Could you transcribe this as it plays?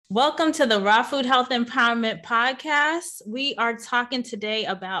Welcome to the Raw Food Health Empowerment Podcast. We are talking today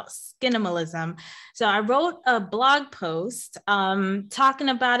about Skinimalism. So I wrote a blog post talking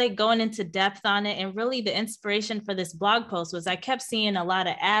about it, going into depth on it. And really the inspiration for this blog post was I kept seeing a lot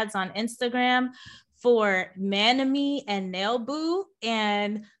of ads on Instagram for Manami and Nail Boo,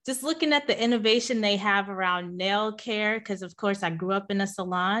 and just looking at the innovation they have around nail care, because of course I grew up in a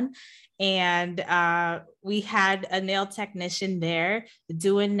salon, and we had a nail technician there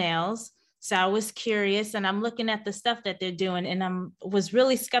doing nails. So I was curious, and I'm looking at the stuff that they're doing, and was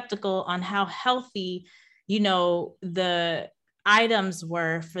really skeptical on how healthy, the items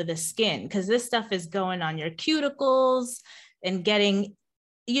were for the skin, because this stuff is going on your cuticles and getting,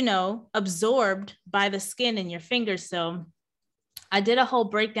 absorbed by the skin in your fingers. So I did a whole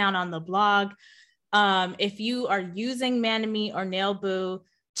breakdown on the blog. If you are using Manami or Nail Boo,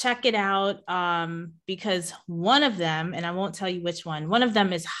 check it out, because one of them, and I won't tell you which one of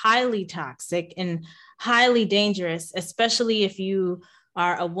them is highly toxic and highly dangerous, especially if you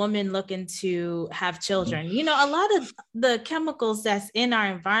are a woman looking to have children. A lot of the chemicals that's in our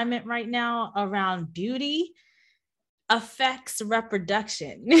environment right now around beauty affects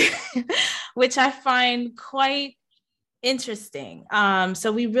reproduction, which I find quite interesting.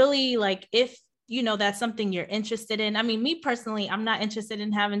 So we really, like, if that's something you're interested in. I mean, me personally, I'm not interested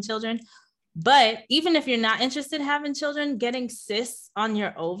in having children, but even if you're not interested in having children, getting cysts on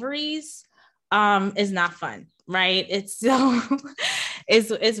your ovaries is not fun, right? It's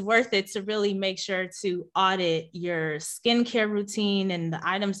worth it to really make sure to audit your skincare routine and the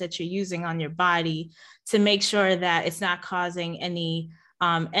items that you're using on your body to make sure that it's not causing any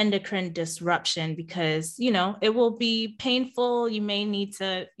endocrine disruption, because, it will be painful. You may need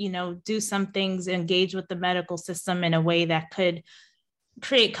to, do some things, engage with the medical system in a way that could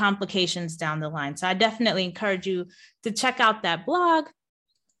create complications down the line. So I definitely encourage you to check out that blog.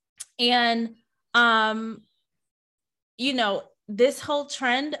 And, this whole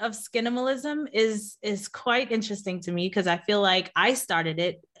trend of Skinimalism is quite interesting to me, because I feel like I started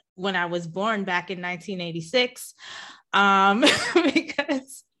it when I was born back in 1986.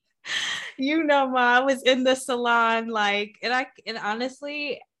 Because Ma, I was in the salon, like, and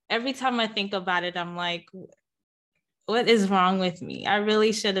honestly, every time I think about it, I'm like, what is wrong with me? I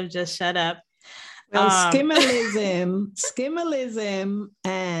really should have just shut up. Well, Skinimalism,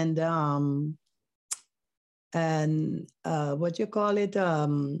 and what you call it?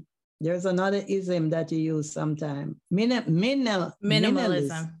 There's another ism that you use sometimes.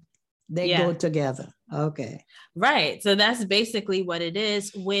 Minimalism. They go together. Okay. Right. So that's basically what it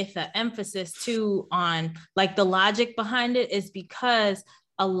is, with an emphasis too on, like, the logic behind it is because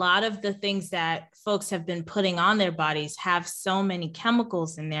a lot of the things that folks have been putting on their bodies have so many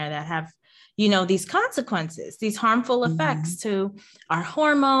chemicals in there that have, these consequences, these harmful effects to our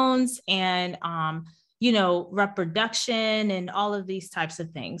hormones and, reproduction and all of these types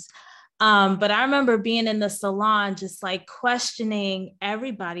of things. But I remember being in the salon, just like questioning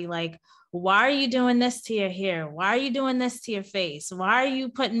everybody, like, why are you doing this to your hair? Why are you doing this to your face? Why are you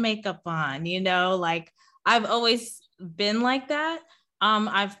putting makeup on? Like, I've always been like that.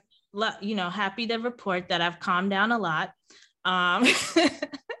 I've, happy to report that I've calmed down a lot.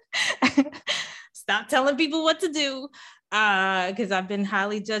 Stop telling people what to do, because I've been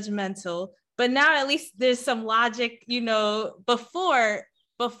highly judgmental. But now at least there's some logic, before,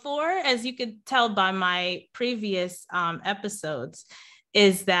 as you could tell by my previous episodes,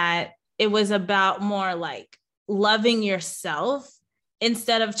 is that it was about more like loving yourself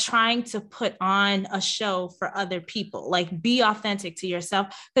instead of trying to put on a show for other people. Like, be authentic to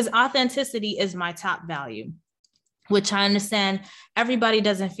yourself, because authenticity is my top value, which I understand everybody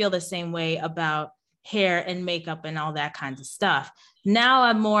doesn't feel the same way about hair and makeup and all that kinds of stuff. Now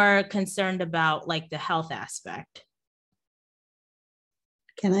I'm more concerned about, like, the health aspect.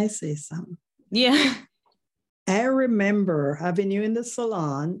 Can I say something? Yeah. I remember having you in the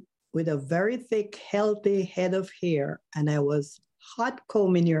salon with a very thick, healthy head of hair, and I was hot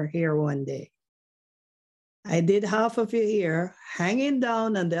combing your hair one day. I did half of your hair hanging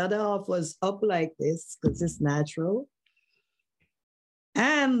down, and the other half was up like this, because it's natural.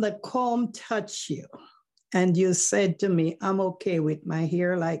 And the comb touched you. And you said to me, I'm okay with my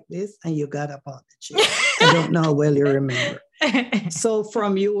hair like this. And you got up out the chair. I don't know how well you remember. So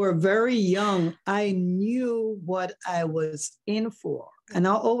from you were very young, I knew what I was in for. And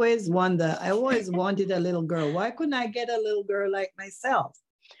I always wanted a little girl. Why couldn't I get a little girl like myself?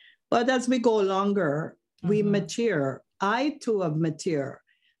 But as we go longer, we mature. I too have matured.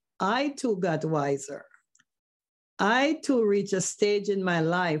 I too got wiser. I too reached a stage in my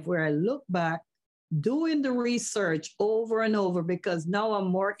life where I look back doing the research over and over, because now I'm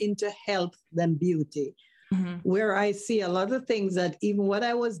more into health than beauty, where I see a lot of things that even what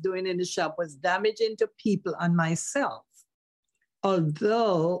I was doing in the shop was damaging to people and myself.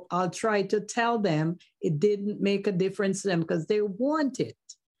 Although I'll try to tell them it didn't make a difference to them because they want it.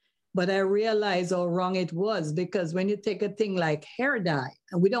 But I realized how wrong it was, because when you take a thing like hair dye,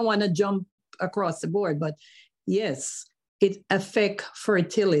 and we don't want to jump across the board, but yes, it affects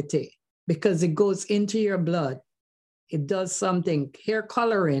fertility because it goes into your blood. It does something. Hair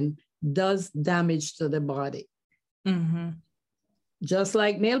coloring does damage to the body. Just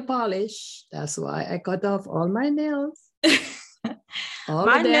like nail polish. That's why I cut off all my nails.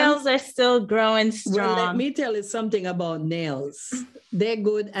 My nails are still growing strong. Well, let me tell you something about nails. They're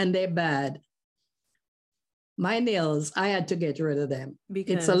good and they're bad. My nails, I had to get rid of them.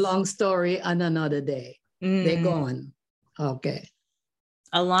 Because it's a long story on another day. They're gone. Okay.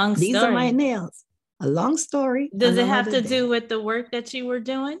 A long story. These are my nails. A long story. Does it have to do with the work that you were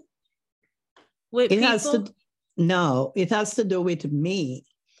doing with people? No, it has to do with me.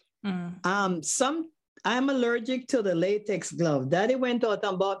 I'm allergic to the latex glove. Daddy went out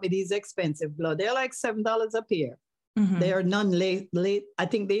and bought me these expensive gloves. They're like $7 a pair. They are non-late. I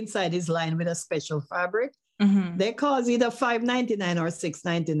think the inside is lined with a special fabric. They cost either $5.99 or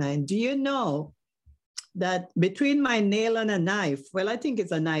 $6.99. Do you know that between my nail and a knife, well, I think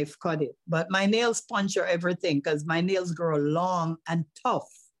it's a knife cut it, but my nails puncture everything because my nails grow long and tough.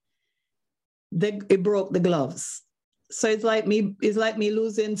 It broke the gloves. So it's like me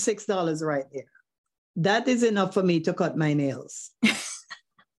losing $6 right there. That is enough for me to cut my nails.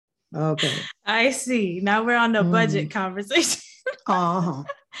 Okay. I see. Now we're on the budget conversation.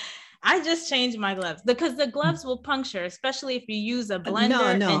 I just changed my gloves because the gloves will puncture, especially if you use a blender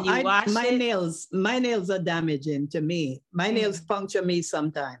and you wash it. My nails are damaging to me. My nails puncture me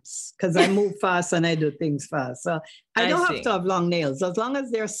sometimes because I move fast and I do things fast. So I don't have to have long nails as long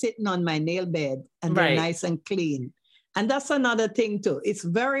as they're sitting on my nail bed and they're nice and clean. And that's another thing too. It's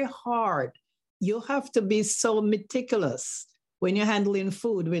very hard. You have to be so meticulous when you're handling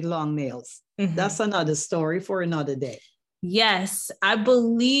food with long nails. That's another story for another day. Yes, I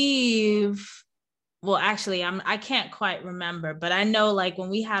believe, well, actually, I can't quite remember, but I know like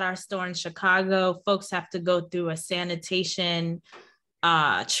when we had our store in Chicago, folks have to go through a sanitation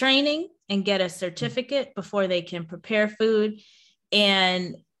training and get a certificate before they can prepare food.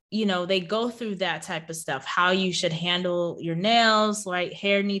 And, you know, they go through that type of stuff, how you should handle your nails, right?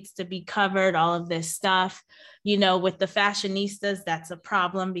 Hair needs to be covered, all of this stuff. You know, with the fashionistas, that's a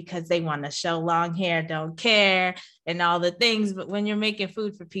problem because they want to show long hair, don't care, and all the things. But when you're making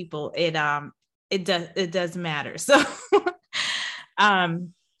food for people, it does matter. So,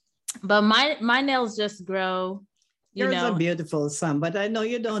 but my nails just grow. Yours are beautiful, son. But I know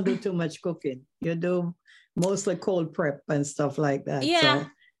you don't do too much cooking. You do mostly cold prep and stuff like that. Yeah, so.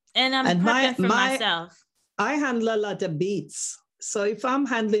 And prepping for myself. I handle a lot of beets. So if I'm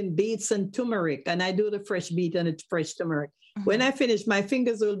handling beets and turmeric, and I do the fresh beet and the fresh turmeric, when I finish, my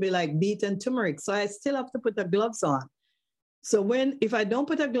fingers will be like beet and turmeric. So I still have to put the gloves on. So if I don't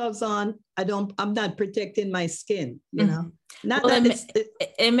put the gloves on, I'm not protecting my skin, you know.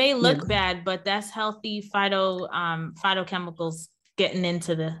 It may look bad, but that's healthy phytochemicals getting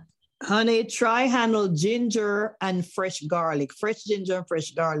into the. Honey, try handle ginger and fresh ginger and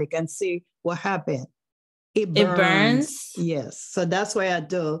fresh garlic, and see what happens. It burns. Yes. So that's why I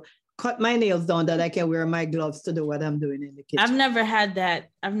do cut my nails down that I can wear my gloves to do what I'm doing in the kitchen. I've never had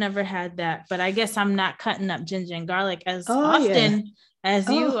that, but I guess I'm not cutting up ginger and garlic as often as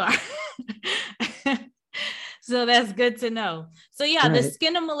you are. So that's good to know. So yeah, the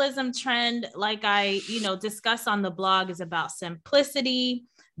Skinimalism trend, like I, discuss on the blog, is about simplicity,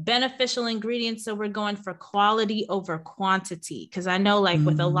 beneficial ingredients. So we're going for quality over quantity. Cause I know like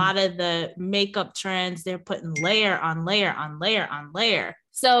with a lot of the makeup trends, they're putting layer on layer on layer on layer.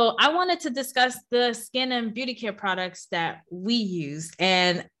 So I wanted to discuss the skin and beauty care products that we use.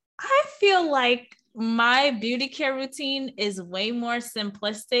 And I feel like my beauty care routine is way more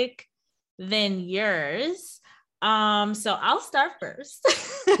simplistic than yours. So I'll start first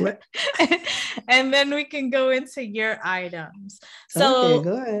and then we can go into your items. So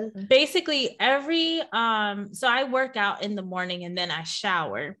go ahead. Basically so I work out in the morning and then I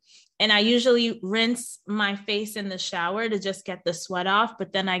shower, and I usually rinse my face in the shower to just get the sweat off.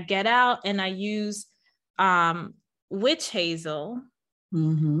 But then I get out and I use, witch hazel,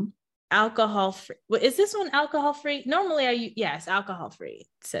 alcohol free. Is this one alcohol free? Normally yes, alcohol free.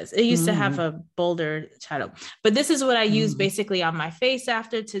 It says it used to have a bolder title, but this is what I use basically on my face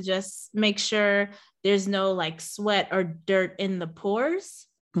after, to just make sure there's no like sweat or dirt in the pores.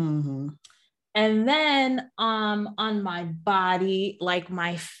 And then on my body, like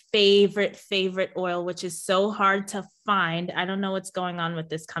my favorite oil, which is so hard to find. I don't know what's going on with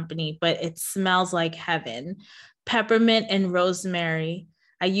this company, but it smells like heaven. Peppermint and rosemary.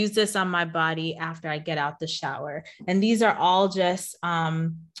 I use this on my body after I get out the shower. And these are all just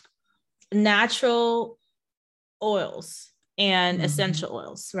natural oils and essential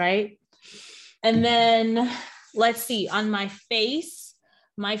oils, right? And then let's see, on my face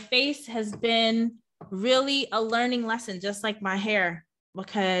has been really a learning lesson, just like my hair,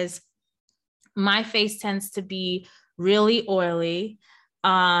 because my face tends to be really oily.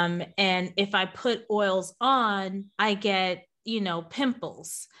 And if I put oils on, I get,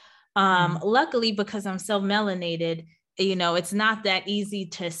 pimples. Luckily, because I'm so melanated, it's not that easy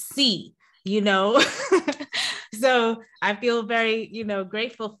to see, So I feel very,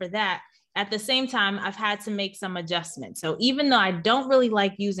 grateful for that. At the same time, I've had to make some adjustments. So even though I don't really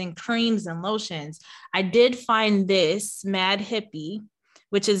like using creams and lotions, I did find this Mad Hippie,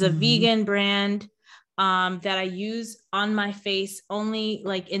 which is a vegan brand that I use on my face only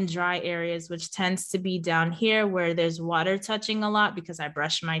like in dry areas, which tends to be down here where there's water touching a lot because I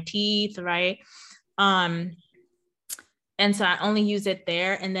brush my teeth, right? And so I only use it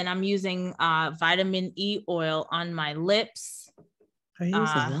there. And then I'm using vitamin E oil on my lips. I use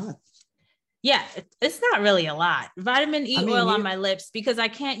a lot. Yeah, it's not really a lot. Vitamin E oil on my lips because I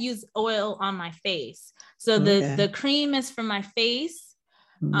can't use oil on my face. So the cream is for my face.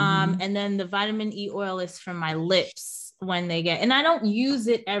 And then the vitamin E oil is for my lips when they get, and I don't use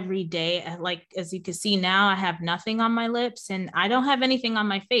it every day. Like, as you can see now, I have nothing on my lips and I don't have anything on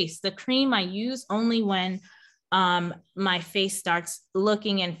my face. The cream I use only when my face starts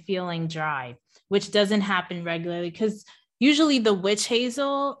looking and feeling dry, which doesn't happen regularly because usually the witch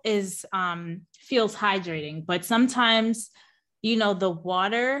hazel is feels hydrating, but sometimes, the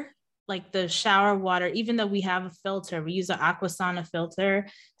water, like the shower water, even though we have a filter, we use an Aquasana filter,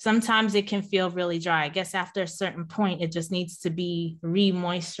 sometimes it can feel really dry. I guess after a certain point, it just needs to be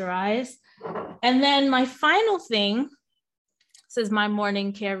re-moisturized. And then my final thing, says my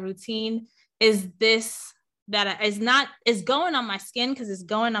morning care routine, is this that is going on my skin because it's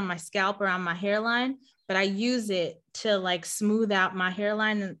going on my scalp around my hairline, but I use it to like smooth out my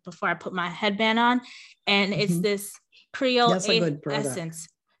hairline before I put my headband on. And it's this Creole essence,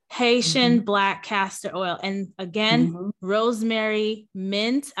 Haitian black castor oil. And again, rosemary,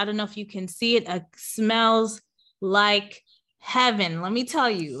 mint. I don't know if you can see it. It smells like heaven. Let me tell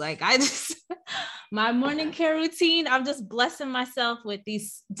you, like my morning care routine, I'm just blessing myself with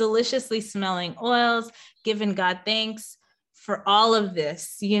these deliciously smelling oils, giving God thanks for all of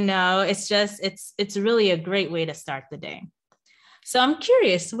this. It's really a great way to start the day. So I'm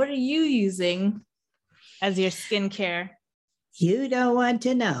curious, what are you using as your skincare? You don't want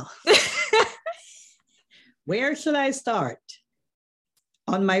to know. Where should I start?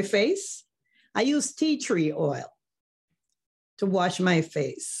 On my face? I use tea tree oil to wash my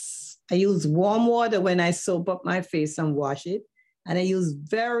face. I use warm water when I soap up my face and wash it. And I use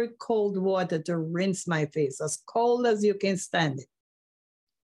very cold water to rinse my face, as cold as you can stand it.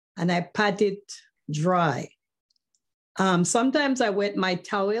 And I pat it dry. Sometimes I wet my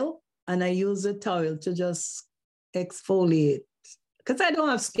towel and I use a towel to just exfoliate because I don't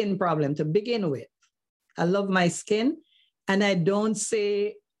have skin problem to begin with. I love my skin and I don't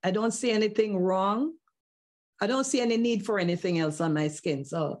see anything wrong. I don't see any need for anything else on my skin.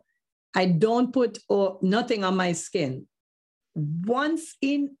 So I don't put nothing on my skin. Once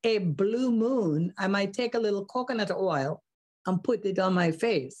in a blue moon, I might take a little coconut oil and put it on my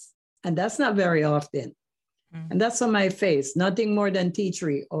face. And that's not very often. And that's on my face, nothing more than tea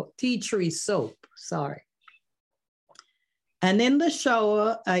tree soap, sorry. And in the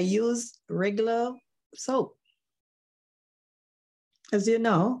shower, I use regular soap. As you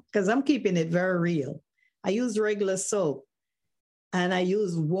know, because I'm keeping it very real. I use regular soap and I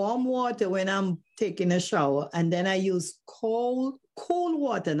use warm water when I'm taking a shower. And then I use cool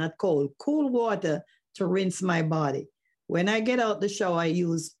water, not cold, cool water to rinse my body. When I get out the shower, I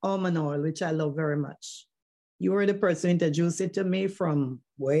use almond oil, which I love very much. You were the person who introduced it to me from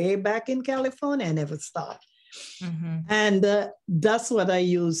way back in California. I never stopped. And that's what I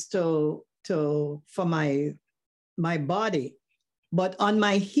use for my body. But on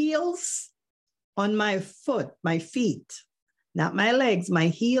my heels, on my feet, not my legs, my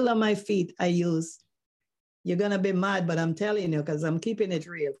heel on my feet, I use, you're going to be mad, but I'm telling you, because I'm keeping it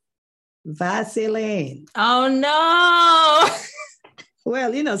real, Vaseline. Oh, no.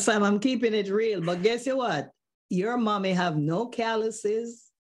 Well, Sam, I'm keeping it real, but guess what? Your mommy have no calluses,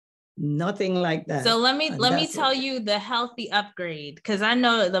 Nothing like that. So let me That's tell you the healthy upgrade, because I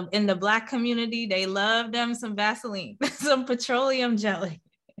know in the Black community they love them some Vaseline, some petroleum jelly.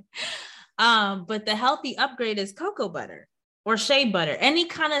 But the healthy upgrade is cocoa butter or shea butter. Any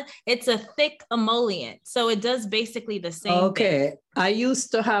kind of, it's a thick emollient, so it does basically the same thing. I used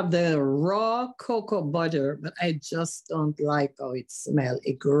to have the raw cocoa butter, but I just don't like how it smells.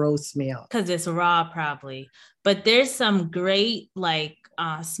 It grosses me out. Because it's raw, probably. But there's some great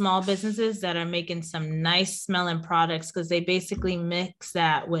small businesses that are making some nice smelling products, because they basically mix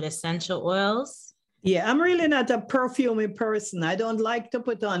that with essential oils. Yeah, I'm really not a perfumey person. I don't like to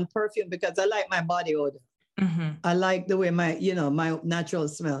put on perfume because I like my body odor. Mm-hmm. I like the way my natural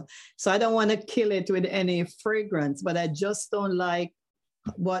smell. So I don't want to kill it with any fragrance, but I just don't like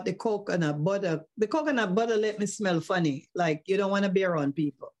what the coconut butter let me smell funny. Like, you don't want to be around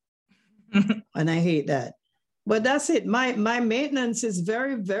people. And I hate that. But that's it. My maintenance is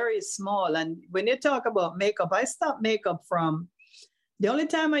very, very small. And when you talk about makeup, I stopped makeup from, the only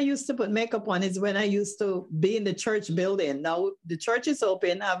time I used to put makeup on is when I used to be in the church building. Now the church is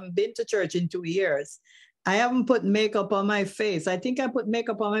open. I haven't been to church in 2 years. I haven't put makeup on my face. I think I put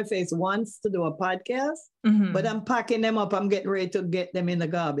makeup on my face once to do a podcast, but I'm packing them up. I'm getting ready to get them in the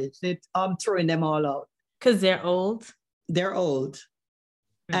garbage. I'm throwing them all out. Because they're old? They're old.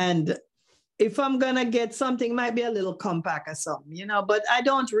 And if I'm going to get something, it might be a little compact or something, but I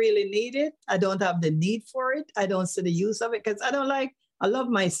don't really need it. I don't have the need for it. I don't see the use of it because I love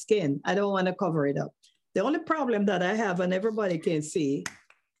my skin. I don't want to cover it up. The only problem that I have, and everybody can see.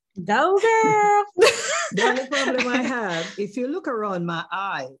 Go, girl. The only problem I have, if you look around my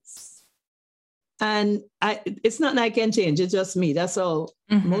eyes, and it's not that I can change, it's just me. That's all.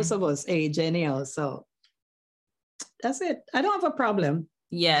 Most of us age anyhow. So that's it. I don't have a problem.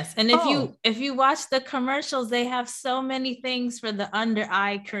 Yes. And if you watch the commercials, they have so many things for the under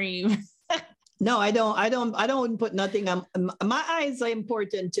eye cream. No, I don't put nothing on. My eyes are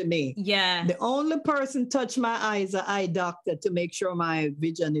important to me. Yeah. The only person touch my eyes, an eye doctor, to make sure my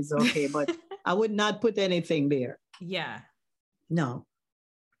vision is okay. But I would not put anything there. Yeah. No.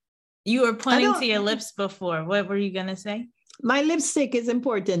 You were pointing to your lips before. What were you going to say? My lipstick is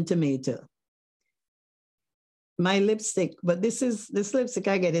important to me too. My lipstick, but this lipstick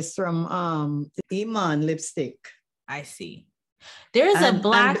I get is from Iman lipstick. I see. There is a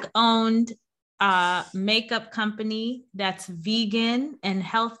Black-owned makeup company that's vegan and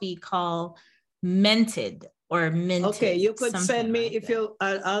healthy called Mented or Minted. Okay, you could send me if you.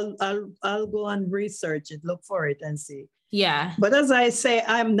 I'll go and research it, look for it, and see. Yeah. But as I say,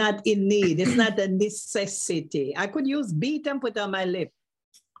 I'm not in need. It's not a necessity. I could use beet and put on my lip.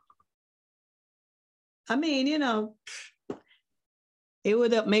 I mean, it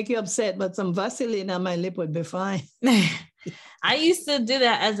would make you upset, but some Vaseline on my lip would be fine. I used to do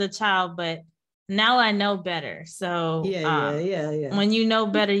that as a child, but now I know better. So yeah. When you know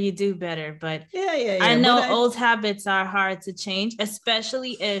better, you do better. But yeah. I know old habits are hard to change,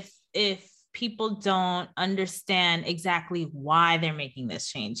 especially if people don't understand exactly why they're making this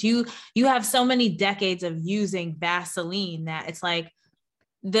change. You have so many decades of using Vaseline that it's like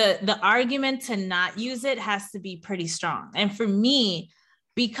the argument to not use it has to be pretty strong. And for me,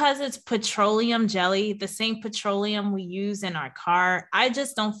 because it's petroleum jelly, the same petroleum we use in our car, I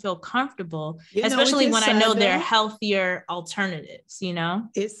just don't feel comfortable, especially when I know there are healthier alternatives,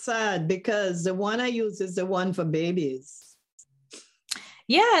 It's sad because the one I use is the one for babies.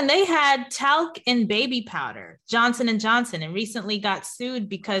 Yeah, and they had talc and baby powder, Johnson & Johnson, and recently got sued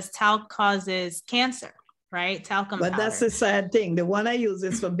because talc causes cancer, right? Talcum powder. But that's the sad thing. The one I use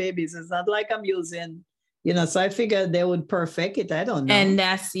is for babies. It's not like I'm using... so I figured they would perfect it. I don't know.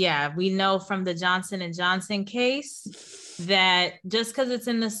 And we know from the Johnson & Johnson case that just because it's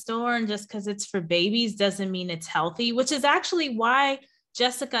in the store and just because it's for babies doesn't mean it's healthy, which is actually why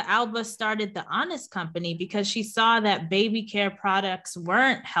Jessica Alba started the Honest Company, because she saw that baby care products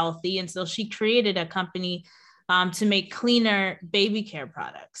weren't healthy. And so she created a company to make cleaner baby care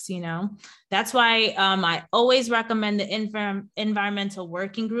products. That's why I always recommend the Environmental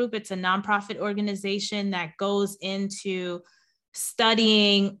Working Group. It's a nonprofit organization that goes into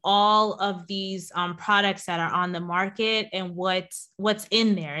studying all of these products that are on the market and what's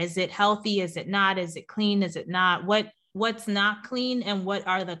in there. Is it healthy? Is it not? Is it clean? Is it not? What's not clean, and what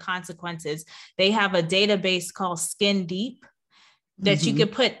are the consequences? They have a database called Skin Deep that you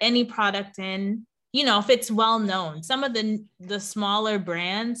could put any product in. If it's well known. Some of the smaller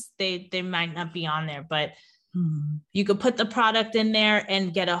brands, they might not be on there, but you could put the product in there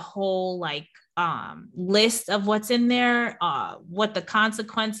and get a whole list of what's in there, what the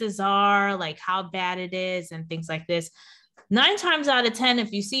consequences are, like how bad it is and things like this. 9 times out of 10,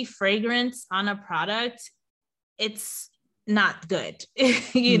 if you see fragrance on a product, it's not good.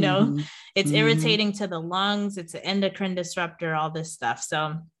 You know, Mm-hmm. it's Mm-hmm. irritating to the lungs. It's an endocrine disruptor, all this stuff.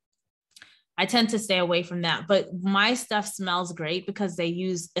 So I tend to stay away from that, but my stuff smells great because they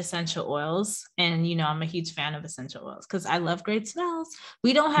use essential oils. And, you know, I'm a huge fan of essential oils because I love great smells.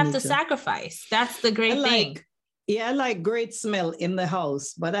 We don't have Me to too. sacrifice. That's the great thing. Yeah, I like great smell in the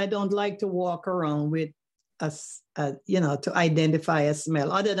house, but I don't like to walk around with you know, to identify a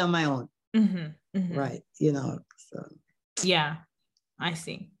smell other than my own. Mm-hmm, mm-hmm. Right. You know, so. Yeah, I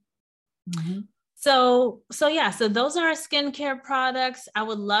see. Mm-hmm. So those are our skincare products. I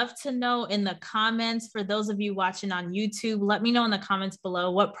would love to know in the comments, for those of you watching on YouTube, let me know in the comments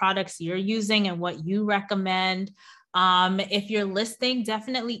below what products you're using and what you recommend. If you're listening,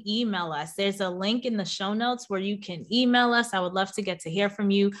 definitely email us. There's a link in the show notes where you can email us. I would love to get to hear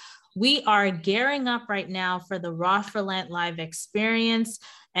from you. We are gearing up right now for the Raw for Lent live experience.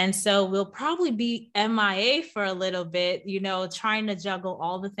 And so we'll probably be MIA for a little bit, you know, trying to juggle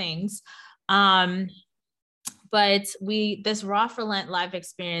all the things. But this Raw for Lent live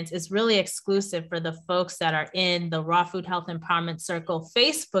experience is really exclusive for the folks that are in the Raw Food Health Empowerment Circle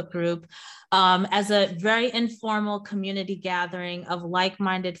Facebook group, as a very informal community gathering of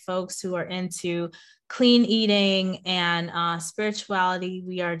like-minded folks who are into clean eating and spirituality.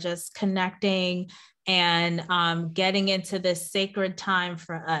 We are just connecting and getting into this sacred time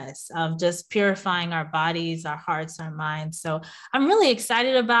for us of just purifying our bodies, our hearts, our minds. So I'm really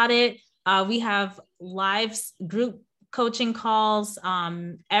excited about it. We have live group coaching calls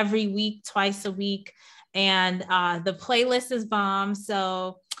every week, twice a week, and the playlist is bomb.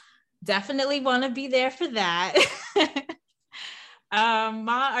 So definitely want to be there for that.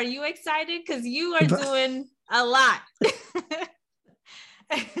 Ma, are you excited? Because you are doing a lot.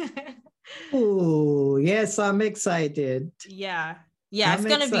 Oh, yes, I'm excited. Yeah, it's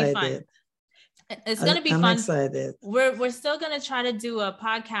going to be fun. It's going to be fun. I'm excited. We're still going to try to do a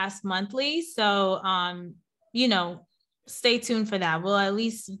podcast monthly. So, you know, stay tuned for that. We'll at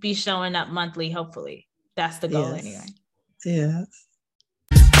least be showing up monthly. Hopefully that's the goal anyway. Yes.